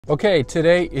Okay,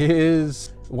 today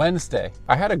is Wednesday.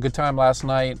 I had a good time last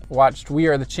night. Watched We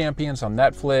Are the Champions on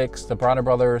Netflix. The Bronner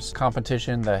Brothers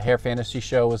competition, the hair fantasy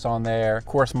show was on there. Of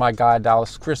course, my guy,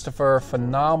 Dallas Christopher,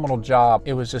 phenomenal job.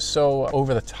 It was just so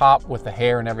over the top with the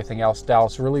hair and everything else.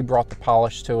 Dallas really brought the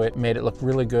polish to it, made it look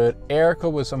really good. Erica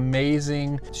was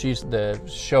amazing. She's the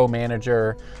show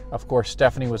manager. Of course,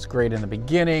 Stephanie was great in the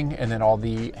beginning, and then all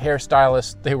the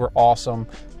hairstylists, they were awesome.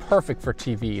 Perfect for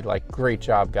TV, like great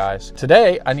job, guys.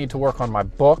 Today, I need to work on my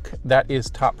book. That is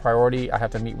top priority. I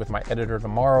have to meet with my editor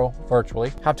tomorrow,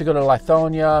 virtually. Have to go to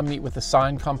Lithonia, meet with the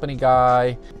sign company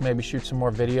guy, maybe shoot some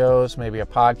more videos, maybe a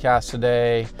podcast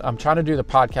today. I'm trying to do the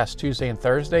podcast Tuesday and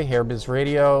Thursday, Hair Biz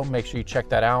Radio. Make sure you check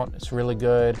that out. It's really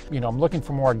good. You know, I'm looking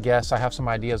for more guests. I have some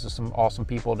ideas of some awesome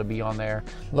people to be on there.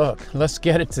 Look, let's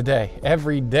get it today.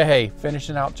 Every day,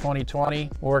 finishing out 2020,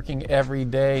 working every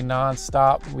day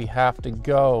nonstop. We have to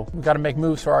go. We've got to make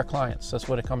moves for our clients. That's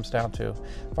what it comes down to.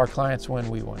 If our clients win,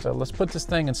 we win. So let's put this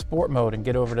thing in sport mode and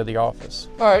get over to the office.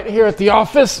 All right, here at the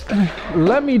office,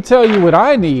 let me tell you what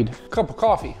I need. A cup of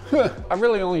coffee. I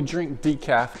really only drink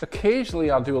decaf. Occasionally,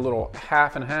 I'll do a little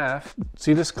half and half.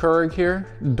 See this Keurig here?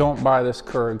 Don't buy this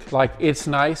Keurig. Like, it's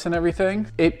nice and everything.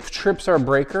 It trips our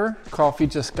breaker. Coffee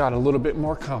just got a little bit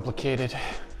more complicated.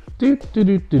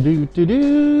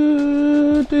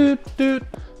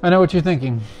 I know what you're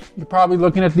thinking. You're probably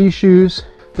looking at these shoes.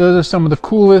 Those are some of the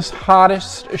coolest,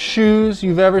 hottest shoes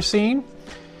you've ever seen.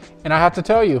 And I have to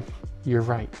tell you, you're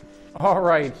right. All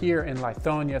right, here in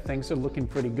Lithonia, things are looking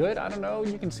pretty good. I don't know,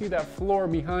 you can see that floor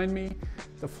behind me.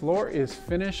 The floor is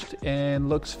finished and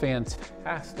looks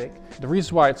fantastic. The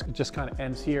reason why it just kind of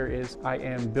ends here is I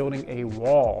am building a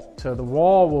wall. So the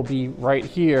wall will be right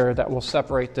here that will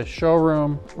separate the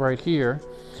showroom right here.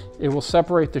 It will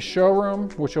separate the showroom,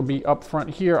 which will be up front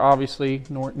here, obviously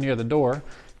near the door.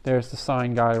 There's the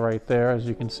sign guy right there, as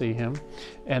you can see him.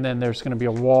 And then there's gonna be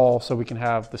a wall so we can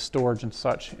have the storage and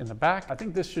such in the back. I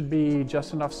think this should be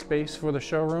just enough space for the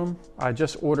showroom. I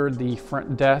just ordered the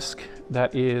front desk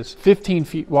that is 15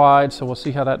 feet wide, so we'll see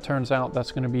how that turns out.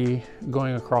 That's gonna be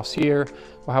going across here.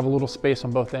 We'll have a little space on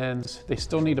both ends. They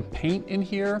still need a paint in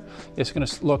here. It's gonna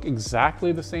look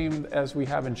exactly the same as we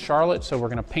have in Charlotte. So we're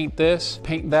gonna paint this,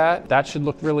 paint that. That should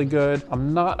look really good.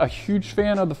 I'm not a huge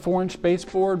fan of the 4-inch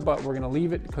baseboard, but we're gonna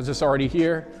leave it because it's already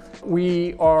here.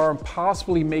 We are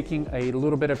possibly making a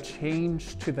little bit of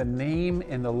change to the name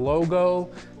and the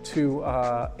logo to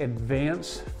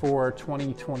advance for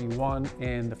 2021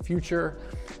 and the future.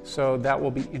 So that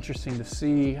will be interesting to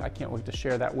see. I can't wait to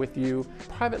share that with you.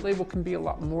 Private label can be a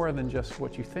lot more than just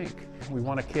what you think. We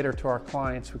want to cater to our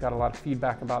clients. We got a lot of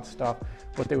feedback about stuff,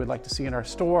 what they would like to see in our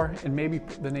store, and maybe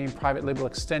the name private label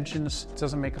extensions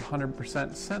doesn't make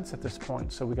 100% sense at this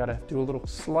point. So we got to do a little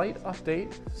slight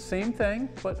update, same thing,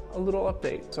 but a little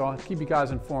update. So I'll keep you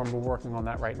guys informed. We're working on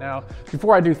that right now.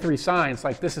 Before I do 3 signs,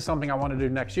 like this is something I want to do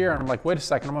next year. And I'm like, wait a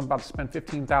second, I'm about to spend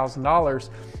 $15,000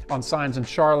 on signs in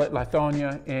Charlotte,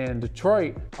 Lithonia, and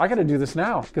Detroit. I got to do this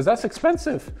now because that's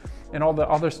expensive and all the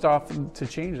other stuff to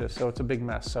change this. So it's a big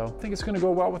mess. So I think it's going to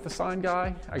go well with the sign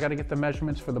guy. I got to get the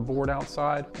measurements for the board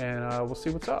outside and we'll see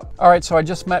what's up. All right, so I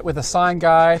just met with the sign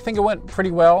guy. I think it went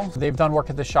pretty well. They've done work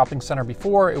at the shopping center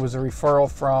before. It was a referral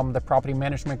from the property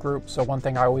management group. So one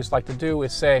thing I always like to do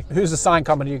is say, who's the sign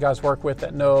company you guys work with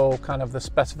that know kind of the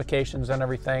specifications and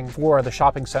everything for the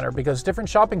shopping center? Because different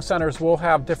shopping centers will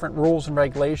have different rules and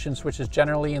regulations, which is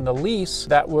generally in the lease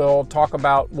that will talk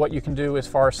about what you can do as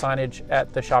far as signage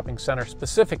at the shopping center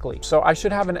specifically. So I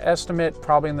should have an estimate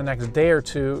probably in the next day or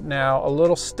two. Now, a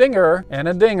little stinger and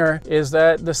a dinger is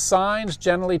that the signs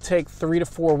generally take 3 to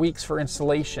 4 weeks for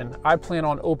installation. I plan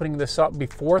on opening this up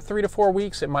before 3 to 4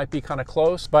 weeks. It might be kind of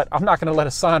close, but I'm not going to let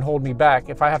a sign hold me back.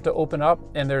 If I have to open up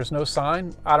and there's no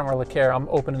sign, I don't really care. I'm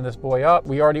opening this boy up.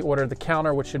 We already ordered the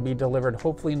counter, which should be delivered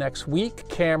hopefully next week.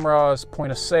 Cameras,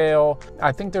 point of sale.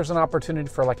 I think there's an opportunity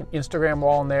for like an Instagram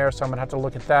wall in there, so I'm gonna have to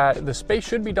look at that. The space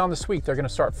should be done this week. They're gonna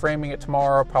start framing it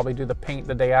tomorrow, probably do the paint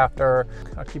the day after.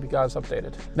 I'll keep you guys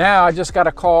updated. Now, I just got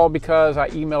a call because I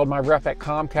emailed my rep at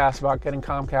Comcast about getting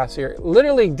Comcast here.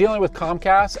 Literally dealing with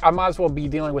Comcast, I might as well be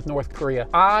dealing with North Korea.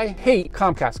 I hate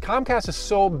Comcast. Comcast is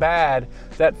so bad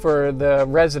that for the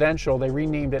residential, they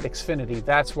renamed it Xfinity.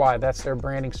 That's why, that's their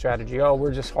branding strategy. Oh,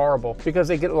 we're just horrible. Because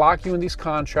they lock you in these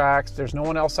contracts. There's no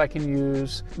one else I can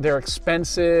use. They're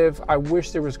expensive. I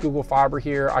wish there was Google Fiber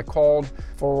here. I called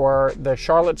for the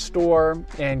Charlotte store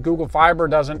and like Google Fiber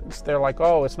doesn't, they're like,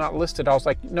 oh, it's not listed. I was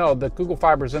like, no, the Google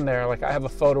Fiber's in there. Like I have a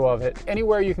photo of it.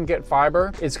 Anywhere you can get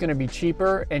fiber, it's gonna be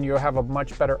cheaper and you'll have a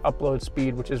much better upload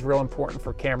speed, which is real important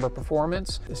for camera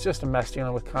performance. It's just a mess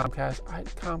dealing with Comcast.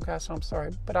 Comcast, I'm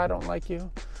sorry, but I don't like you.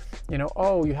 You know,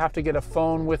 oh, you have to get a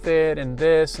phone with it and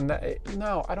this and that.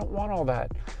 No, I don't want all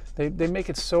that. They make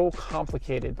it so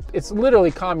complicated. It's literally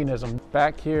communism.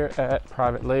 Back here at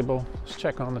Private Label, let's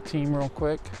check on the team real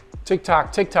quick.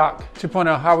 TikTok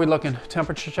 2.0, how are we looking?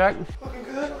 Temperature check? Looking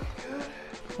good, looking good.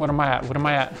 What am I at?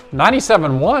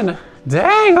 97.1.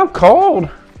 Dang, I'm cold.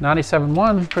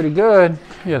 97.1, pretty good.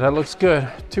 Yeah, that looks good.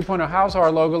 2.0, how's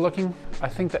our logo looking? I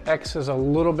think the X is a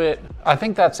little bit, I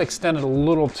think that's extended a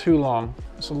little too long.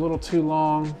 It's a little too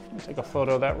long. Let me take a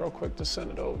photo of that real quick to send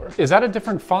it over. Is that a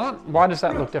different font? Why does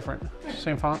that look different?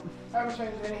 Same font? I haven't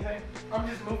changed anything. I'm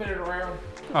just moving it around.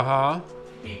 Uh-huh.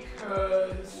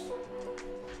 Because...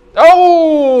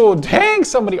 Oh, dang,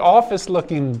 somebody office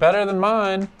looking better than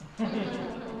mine.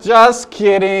 Just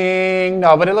kidding.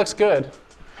 No, but it looks good.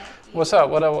 What's up?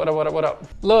 What up?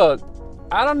 Look,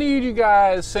 I don't need you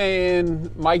guys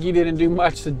saying Mikey didn't do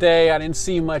much today. I didn't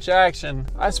see much action.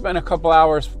 I spent a couple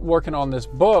hours working on this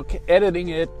book, editing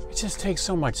it. It just takes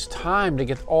so much time to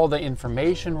get all the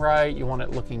information right. You want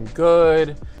it looking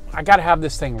good. I gotta have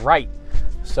this thing right.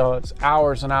 So it's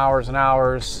hours and hours and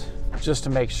hours just to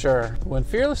make sure. When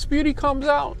Fearless Beauty comes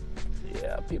out,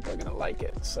 yeah, people are gonna like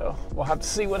it. So we'll have to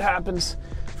see what happens.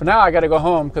 For now, I gotta go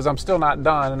home because I'm still not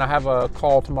done, and I have a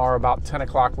call tomorrow about 10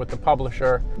 o'clock with the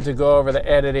publisher to go over the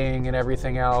editing and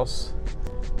everything else.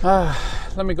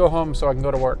 Let me go home so I can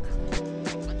go to work.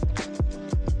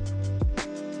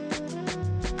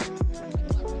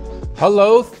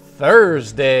 Hello,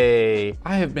 Thursday.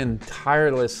 I have been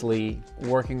tirelessly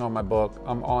working on my book.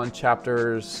 I'm on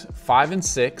chapters 5 and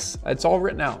 6. It's all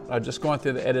written out. I'm just going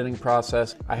through the editing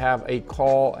process. I have a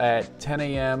call at 10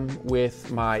 a.m.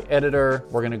 with my editor.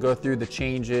 We're gonna go through the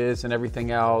changes and everything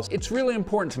else. It's really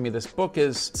important to me. This book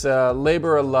it's a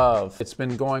labor of love. It's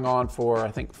been going on for,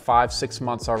 I think, 5-6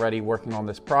 months already working on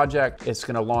this project. It's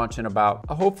gonna launch in about,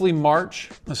 hopefully March.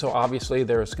 So obviously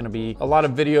there's gonna be a lot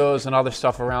of videos and other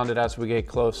stuff around it as we get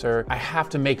closer. I have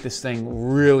to make this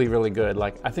thing really, really good.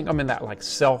 Like, I think I'm in that like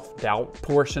self-doubt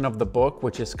portion of the book,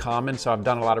 which is common. So I've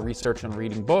done a lot of research on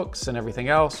reading books and everything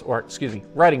else, or excuse me,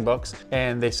 writing books.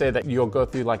 And they say that you'll go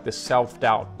through like this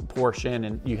self-doubt portion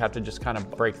and you have to just kind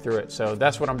of break through it. So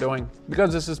that's what I'm doing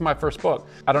because this is my first book.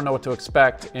 I don't know what to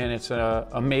expect and it's an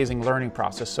amazing learning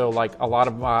process. So like a lot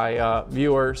of my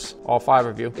viewers, all 5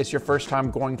 of you, it's your first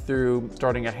time going through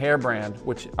starting a hair brand,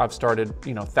 which I've started,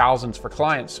 you know, thousands for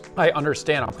clients. I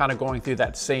understand I'm kind of going through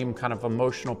that same kind of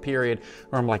emotional period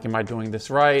where I'm like, am I doing this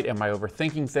right? Am I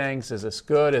overthinking things? Is this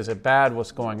good? Is it bad?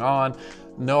 What's going on?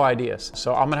 No ideas.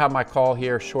 So I'm gonna have my call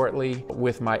here shortly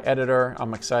with my editor.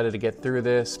 I'm excited to get through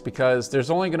this because there's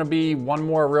only gonna be one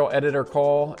more real editor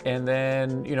call and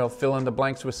then, you know, fill in the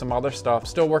blanks with some other stuff.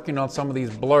 Still working on some of these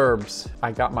blurbs.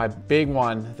 I got my big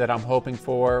one that I'm hoping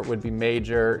for would be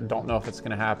major. Don't know if it's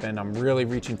gonna happen. I'm really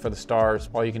reaching for the stars.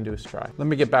 All you can do is try. Let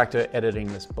me get back to editing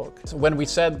this book. So when we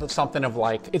said something of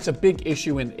like, it's a big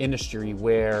issue in industry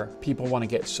where people wanna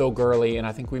get so girly, and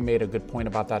I think we made a good point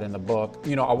about that in the book.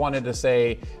 You know, I wanted to say,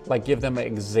 like give them an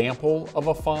example of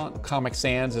a font. Comic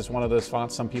Sans is one of those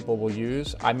fonts some people will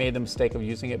use. I made the mistake of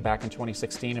using it back in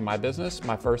 2016 in my business,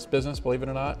 my first business, believe it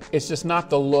or not. It's just not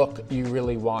the look you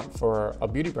really want for a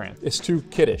beauty brand. It's too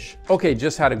kiddish. Okay,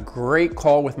 just had a great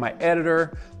call with my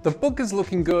editor. The book is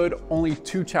looking good, only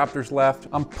 2 chapters left.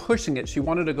 I'm pushing it. She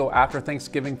wanted to go after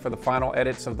Thanksgiving for the final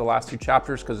edits of the last 2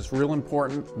 chapters because it's real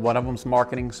important. One of them's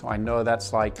marketing, so I know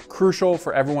that's like crucial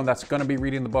for everyone that's gonna be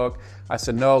reading the book. I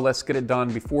said, no, let's get it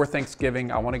done before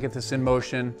Thanksgiving. I wanna get this in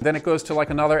motion. Then it goes to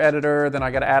like another editor, then I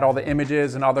gotta add all the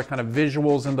images and other kind of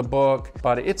visuals in the book.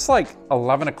 But it's like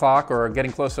 11 o'clock or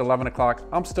getting close to 11 o'clock.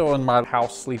 I'm still in my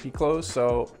house sleepy clothes,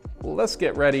 so let's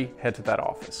get ready, head to that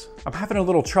office. I'm having a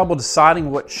little trouble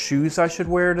deciding what shoes I should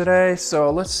wear today,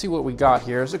 so let's see what we got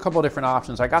here. There's a couple of different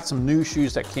options. I got some new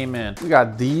shoes that came in. We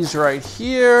got these right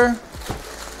here.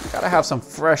 We gotta have some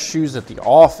fresh shoes at the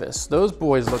office. Those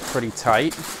boys look pretty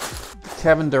tight.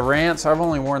 Kevin Durant's, I've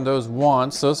only worn those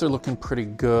once. Those are looking pretty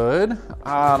good.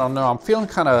 I don't know, I'm feeling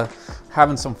kind of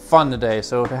having some fun today.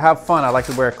 So to have fun, I like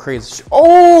to wear crazy shoes.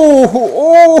 Oh!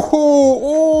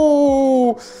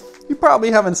 You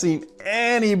probably haven't seen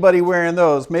anybody wearing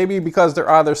those. Maybe because they're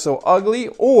either so ugly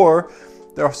or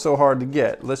they're so hard to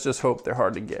get. Let's just hope they're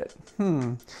hard to get.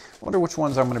 I wonder which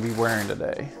ones I'm gonna be wearing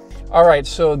today. All right,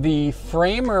 so the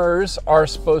framers are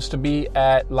supposed to be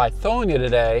at Lithonia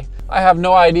today. I have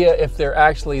no idea if they're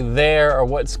actually there or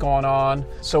what's going on.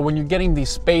 So when you're getting these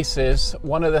spaces,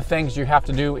 one of the things you have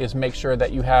to do is make sure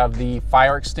that you have the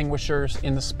fire extinguishers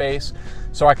in the space.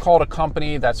 So I called a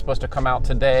company that's supposed to come out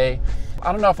today.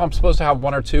 I don't know if I'm supposed to have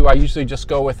one or two. I usually just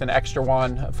go with an extra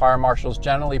one. Fire marshal's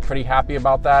generally pretty happy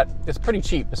about that. It's pretty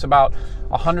cheap. It's about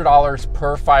 $100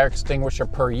 per fire extinguisher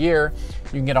per year.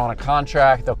 You can get on a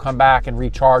contract. They'll come back and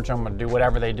recharge them and do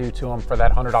whatever they do to them for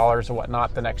that $100 or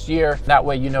whatnot the next year. That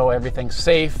way you know everything's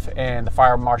safe and the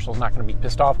fire marshal's not going to be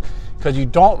pissed off, because you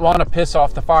don't want to piss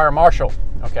off the fire marshal.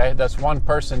 Okay, that's one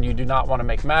person you do not want to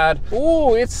make mad.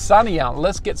 Ooh, it's sunny out.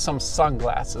 Let's get some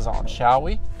sunglasses on, shall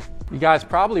we? You guys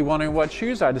probably wondering what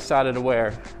shoes I decided to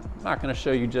wear. I'm not going to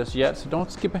show you just yet, so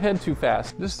don't skip ahead too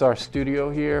fast. This is our studio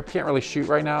here. Can't really shoot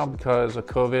right now because of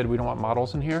COVID. We don't want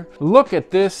models in here. Look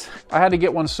at this. I had to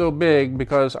get one so big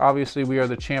because obviously we are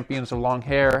the champions of long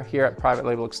hair here at Private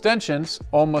Label Extensions.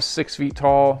 Almost 6 feet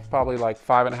tall, probably like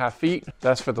 5.5 feet.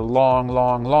 That's for the long,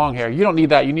 long, long hair. You don't need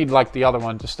that. You need like the other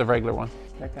one, just the regular one.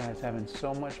 That guy's having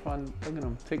so much fun. Look at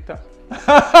him, TikTok.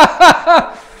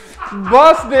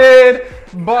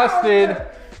 Busted.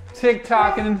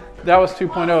 TikToking. That was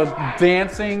 2.0.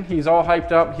 Dancing. He's all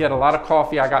hyped up. He had a lot of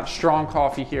coffee. I got strong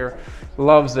coffee here.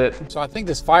 Loves it. So I think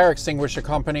this fire extinguisher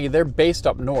company, they're based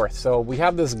up north. So we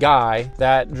have this guy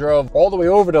that drove all the way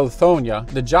over to Lithonia.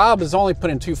 The job is only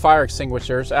putting 2 fire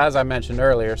extinguishers, as I mentioned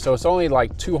earlier. So it's only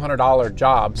like $200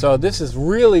 job. So this is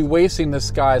really wasting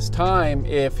this guy's time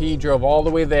if he drove all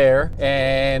the way there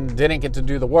and didn't get to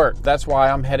do the work. That's why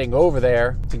I'm heading over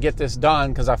there to get this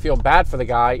done, because I feel bad for the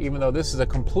guy, even though this is a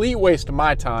complete waste of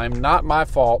my time, not my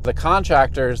fault. The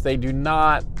contractors, they do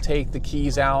not take the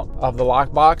keys out of the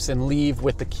lockbox and leave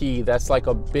with the key. That's like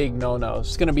a big no-no.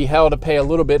 It's gonna be hell to pay a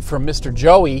little bit for Mr.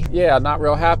 Joey. Yeah, not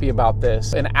real happy about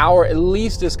this. An hour, at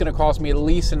least it's gonna cost me at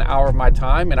least an hour of my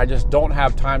time, and I just don't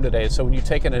have time today. So when you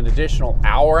take an additional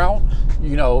hour out,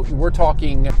 you know, we're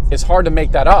talking, it's hard to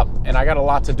make that up. And I got a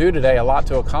lot to do today, a lot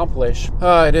to accomplish.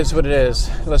 It is what it is.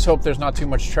 Let's hope there's not too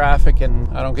much traffic and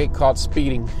I don't get caught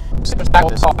speeding.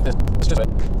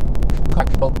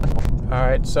 All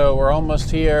right, so we're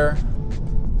almost here.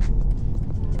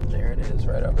 There it is,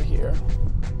 right over here.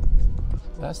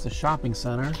 That's the shopping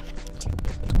center.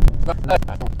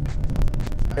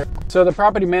 So the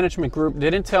property management group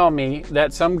didn't tell me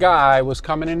that some guy was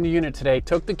coming in the unit today,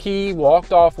 took the key,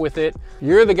 walked off with it.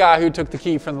 You're the guy who took the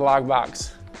key from the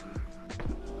lockbox.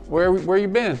 Where you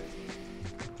been?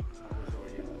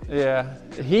 Yeah,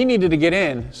 he needed to get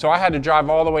in, so I had to drive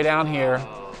all the way down here,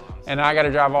 and I got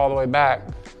to drive all the way back.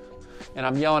 And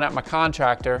I'm yelling at my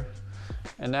contractor,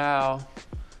 and now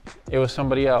it was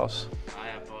somebody else. I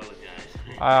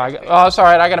apologize. Oh, it's all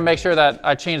right. I got to make sure that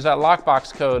I change that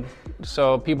lockbox code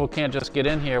so people can't just get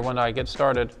in here when I get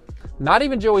started. Not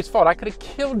even Joey's fault. I could have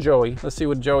killed Joey. Let's see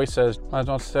what Joey says. I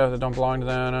don't say that don't belong to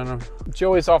them. I don't know.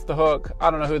 Joey's off the hook.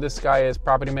 I don't know who this guy is.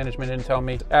 Property management didn't tell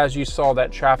me. As you saw,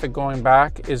 that traffic going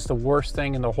back is the worst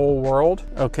thing in the whole world.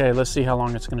 Okay, let's see how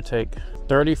long it's going to take.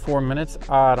 34 minutes?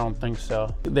 I don't think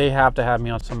so. They have to have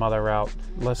me on some other route.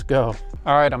 Let's go.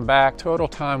 All right, I'm back. Total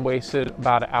time wasted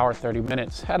about 1 hour, 30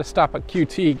 minutes. Had to stop at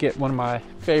QT, get one of my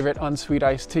favorite unsweet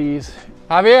iced teas.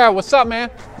 Javier, what's up, man?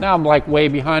 Now I'm like way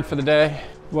behind for the day.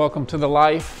 Welcome to the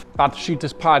life. About to shoot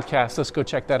this podcast. Let's go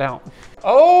check that out.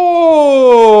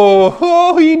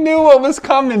 Oh, he knew what was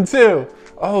coming too.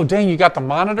 Oh, dang, you got the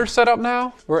monitor set up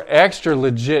now? We're extra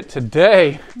legit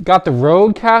today. Got the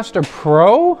Rodecaster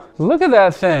Pro? Look at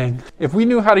that thing. If we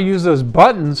knew how to use those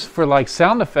buttons for like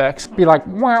sound effects, be like,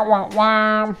 wah, wah,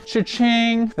 wah,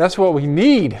 cha-ching. That's what we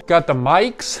need. Got the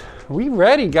mics. We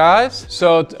ready, guys?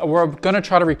 So we're gonna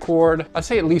try to record, I'd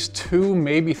say at least 2,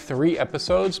 maybe 3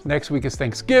 episodes. Next week is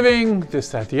Thanksgiving, this,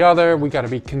 that, the other. We gotta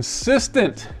be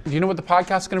consistent. Do you know what the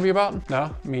podcast is gonna be about?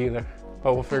 No, me either,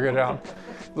 but we'll figure it out.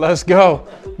 Let's go.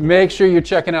 Make sure you're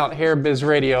checking out Hair Biz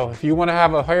Radio. If you want to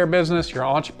have a hair business, you're an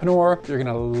entrepreneur, you're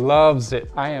gonna love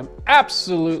it. I am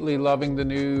absolutely loving the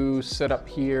new setup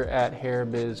here at Hair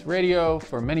Biz Radio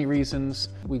for many reasons.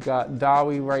 We got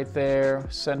Dawi right there,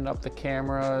 setting up the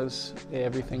cameras.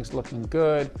 Everything's looking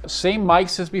good. Same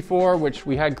mics as before, which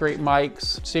we had great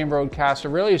mics. Same Rodecaster.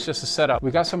 Really, it's just a setup.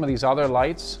 We got some of these other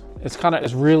lights. It's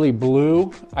really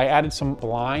blue. I added some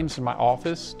blinds in my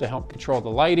office to help control the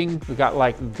lighting. We got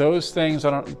like those things.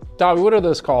 Dawi, what are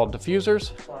those called? Diffusers?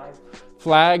 Flags.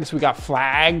 Flags. We got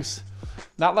flags.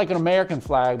 not like an American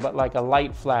flag, but like a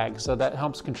light flag. So that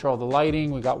helps control the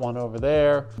lighting. We got one over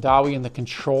there. Dawi in the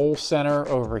control center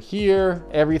over here.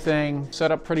 Everything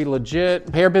set up pretty legit.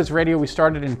 HairBiz Radio, we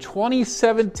started in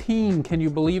 2017. Can you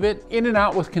believe it? In and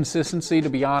out with consistency, to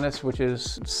be honest, which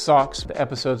is sucks. The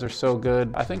episodes are so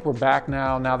good. I think we're back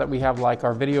now that we have like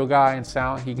our video guy and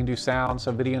sound. He can do sound,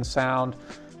 so video and sound.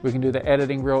 We can do the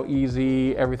editing real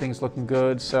easy. Everything's looking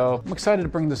good. So I'm excited to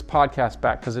bring this podcast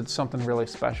back because it's something really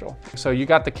special. So you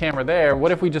got the camera there.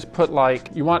 What if we just put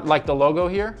like, you want like the logo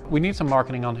here? We need some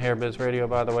marketing on HairBiz Radio,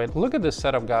 by the way. Look at this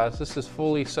setup, guys. This is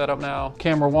fully set up now.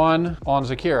 Camera 1 on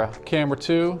Zakira. Camera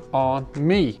 2 on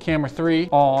me. Camera 3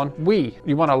 on we.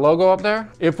 You want a logo up there?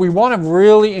 If we want to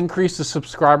really increase the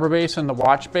subscriber base and the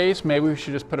watch base, maybe we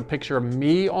should just put a picture of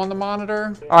me on the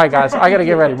monitor. All right, guys, I got to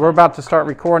get ready. We're about to start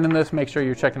recording this. Make sure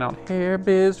you're checking out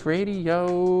HairBiz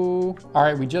Radio. All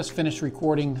right, we just finished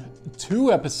recording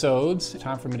 2 episodes.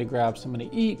 Time for me to grab something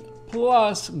to eat,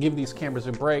 plus give these cameras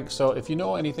a break. So if you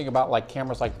know anything about like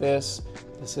cameras like this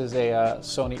is a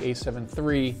Sony a7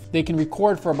 III. They can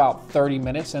record for about 30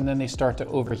 minutes and then they start to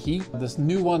overheat. This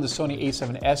new one, the Sony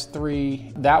a7S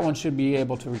III, that one should be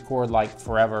able to record like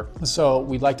forever. So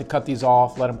we'd like to cut these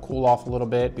off, let them cool off a little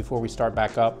bit before we start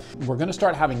back up. We're gonna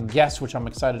start having guests, which I'm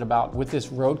excited about. With this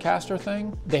Rodecaster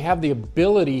thing, they have the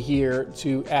ability here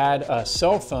to add a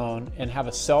cell phone and have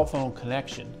a cell phone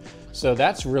connection. So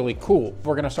that's really cool.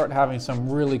 We're gonna start having some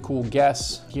really cool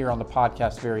guests here on the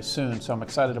podcast very soon. So I'm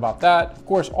excited about that. Of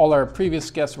course, all our previous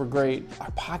guests were great.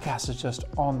 Our podcast is just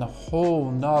on the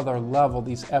whole nother level.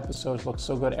 These episodes look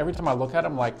so good. Every time I look at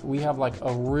them, like we have like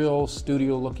a real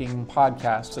studio looking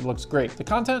podcast. It looks great. The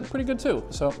content, pretty good too.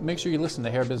 So make sure you listen to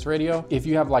HairBiz Radio. If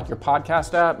you have like your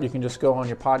podcast app, you can just go on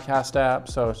your podcast app.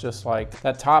 So it's just like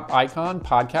that top icon,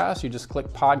 podcast, you just click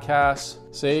podcasts.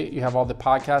 See, you have all the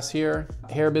podcasts here.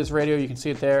 HairBiz Radio, you can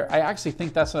see it there. I actually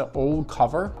think that's an old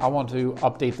cover. I want to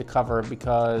update the cover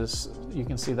because you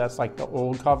can see that's like the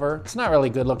old cover. It's not really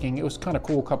good looking. It was kind of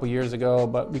cool a couple years ago,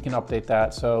 but we can update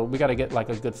that. So we got to get like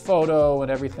a good photo and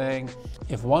everything.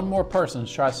 If one more person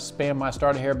tries to spam my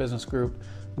Start a Hair Business group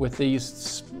with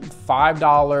these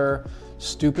 $5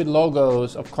 stupid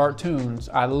logos of cartoons,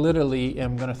 I literally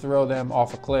am gonna throw them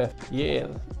off a cliff. Yeah,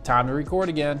 time to record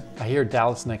again. I hear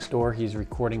Dallas next door, he's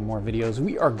recording more videos.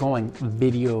 We are going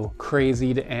video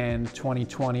crazy to end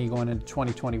 2020, going into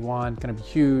 2021, gonna be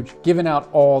huge. Giving out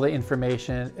all the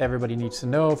information everybody needs to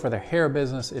know for their hair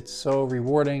business. It's so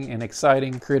rewarding and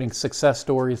exciting, creating success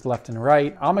stories left and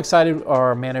right. I'm excited,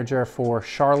 our manager for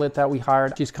Charlotte that we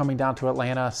hired, she's coming down to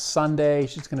Atlanta Sunday.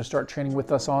 She's gonna start training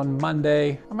with us on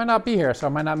Monday. I might not be here, so I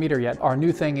might not meet her yet. Our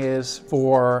new thing is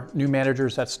for new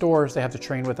managers at stores, they have to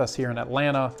train with us here in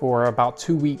Atlanta for about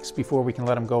 2 weeks before we can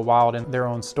let them go wild in their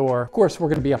own store. Of course, we're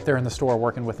gonna be up there in the store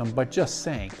working with them, but just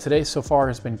saying. Today so far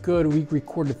has been good. We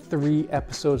recorded 3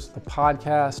 episodes of the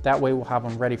podcast. That way we'll have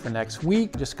them ready for next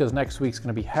week, just because next week's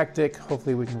gonna be hectic.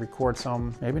 Hopefully we can record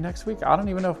some, maybe next week. I don't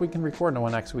even know if we can record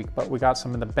one next week, but we got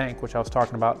some in the bank, which I was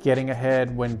talking about. Getting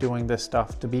ahead when doing this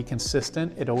stuff, to be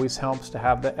consistent, it always helps to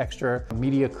have the extra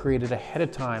media created ahead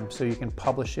of time so you can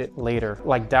publish it later.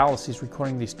 Like Dallas, he's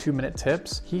recording these 2-minute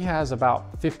tips. He has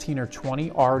about 15 or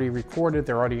 20 already recorded.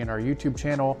 They're already in our YouTube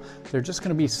channel. They're just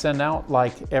gonna be sent out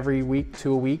like every week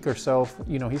to a week or so.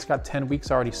 You know, he's got 10 weeks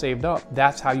already saved up.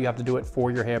 That's how you have to do it for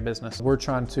your hair business. We're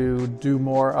trying to do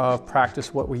more of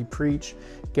practice what we preach,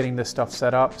 getting this stuff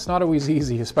set up. It's not always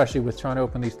easy, especially with trying to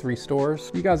open these 3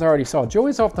 stores. You guys already saw,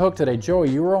 Joey's off the hook today.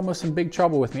 Joey, you were almost in big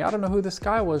trouble with me. I don't know who this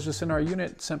guy was just in our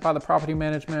unit, sent by the property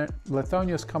management.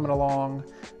 Lithonia's coming along.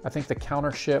 I think the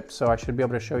counter shipped, so I should be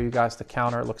able to show you guys the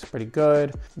counter. It looks pretty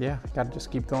good. Yeah, gotta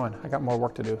just keep going. I got more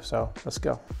work to do, so let's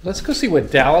go. Let's go see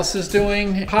what Dallas is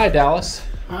doing. Hi, Dallas.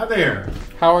 Hi there.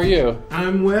 How are you?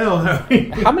 I'm well.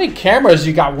 How many cameras?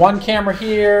 You got one camera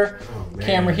here,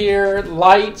 camera here,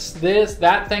 lights, this,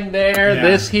 that thing there,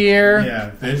 this here.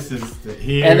 Yeah, this is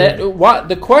here. And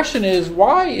the question is,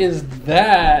 why is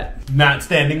that not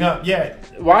standing up yet?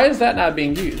 Why is that not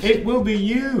being used? It will be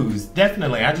used,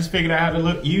 deeffinitely. I just figured out how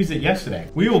to use it yesterday.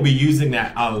 We will be using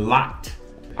that a lot.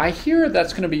 I hear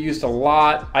that's going to be used a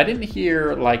lot. I didn't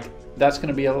hear like that's going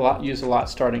to be used a lot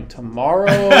starting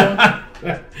tomorrow.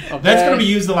 Okay. That's going to be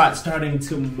used a lot starting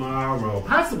tomorrow,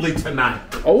 possibly tonight.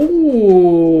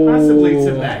 Oh, possibly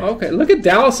tonight. Okay, look at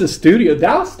Dallas's studio.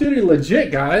 Dallas studio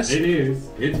legit, guys. It is.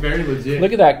 It's very legit.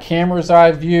 Look at that camera's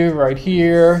eye view right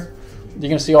here. You're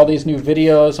going to see all these new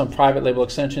videos on private label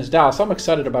extensions. Dallas, I'm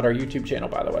excited about our YouTube channel,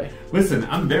 by the way. Listen,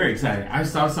 I'm very excited. I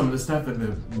saw some of the stuff and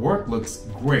the work looks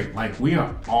great. Like, we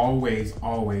are always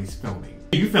filming.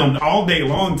 You filmed all day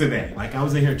long today. Like, I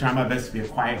was in here trying my best to be a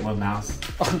quiet little mouse.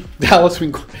 Dallas,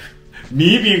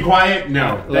 Me being quiet?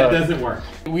 No, that Look. doesn't work.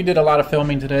 We did a lot of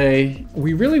filming today.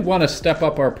 We really want to step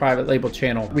up our private label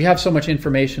channel. We have so much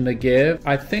information to give.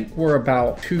 I think we're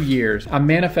about 2 years. I'm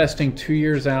manifesting 2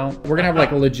 years out. We're gonna have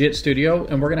like a legit studio,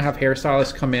 and we're gonna have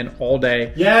hairstylists come in all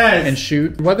day and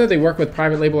shoot. Whether they work with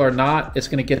private label or not, it's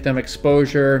gonna get them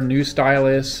exposure, new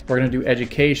stylists. We're gonna do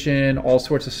education, all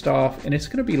sorts of stuff, and it's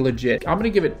gonna be legit. I'm gonna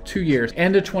give it 2 years.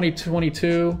 End of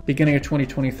 2022, beginning of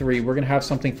 2023, we're gonna have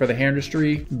something for the hair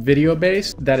industry, video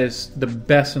based, that is the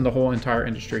best in the whole entire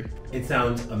industry. It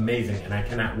sounds amazing, and I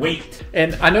cannot wait.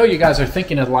 And I know you guys are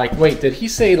thinking of like, wait, did he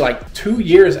say like 2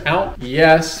 years out?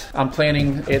 Yes, I'm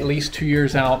planning at least 2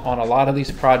 years out on a lot of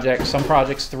these projects. Some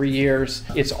projects 3 years.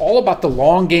 It's all about the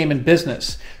long game in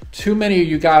business. Too many of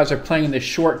you guys are playing this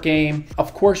short game.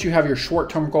 Of course, you have your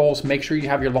short-term goals. Make sure you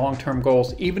have your long-term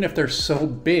goals, even if they're so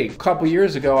big. A couple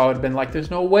years ago, I would have been like, there's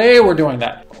no way we're doing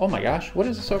that. Oh my gosh, what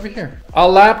is this over here? A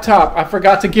laptop. I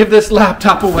forgot to give this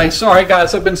laptop away. Sorry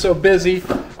guys, I've been so busy.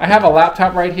 I have a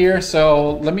laptop right here,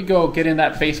 so let me go get in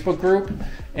that Facebook group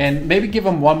and maybe give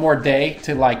them one more day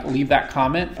to like leave that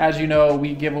comment. As you know,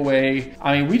 we give away,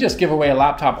 we just give away a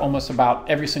laptop almost about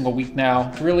every single week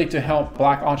now, really to help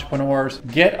Black entrepreneurs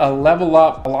get a level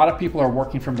up. A lot of people are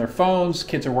working from their phones,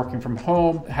 kids are working from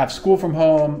home, have school from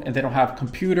home, and they don't have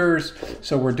computers.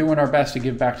 So we're doing our best to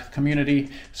give back to the community.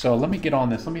 So let me get on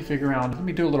this. Let me figure out, let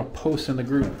me do a little post in the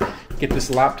group, get this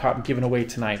laptop given away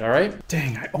tonight, all right?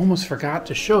 Dang, I almost forgot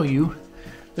to show you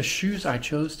the shoes I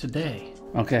chose today.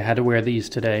 Okay, I had to wear these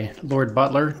today. Lord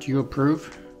Butler, do you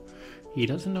approve? He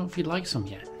doesn't know if he likes them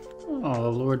yet. Oh,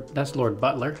 Lord, that's Lord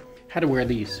Butler. Had to wear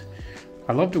these.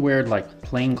 I love to wear like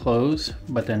plain clothes,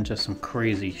 but then just some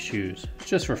crazy shoes,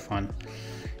 just for fun.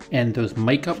 And those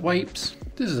makeup wipes,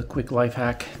 this is a quick life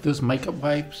hack. Those makeup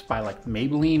wipes by like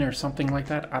Maybelline or something like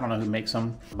that. I don't know who makes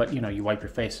them, but you know, you wipe your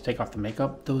face to take off the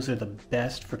makeup. Those are the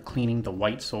best for cleaning the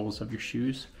white soles of your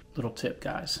shoes. Little tip,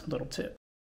 guys, little tip.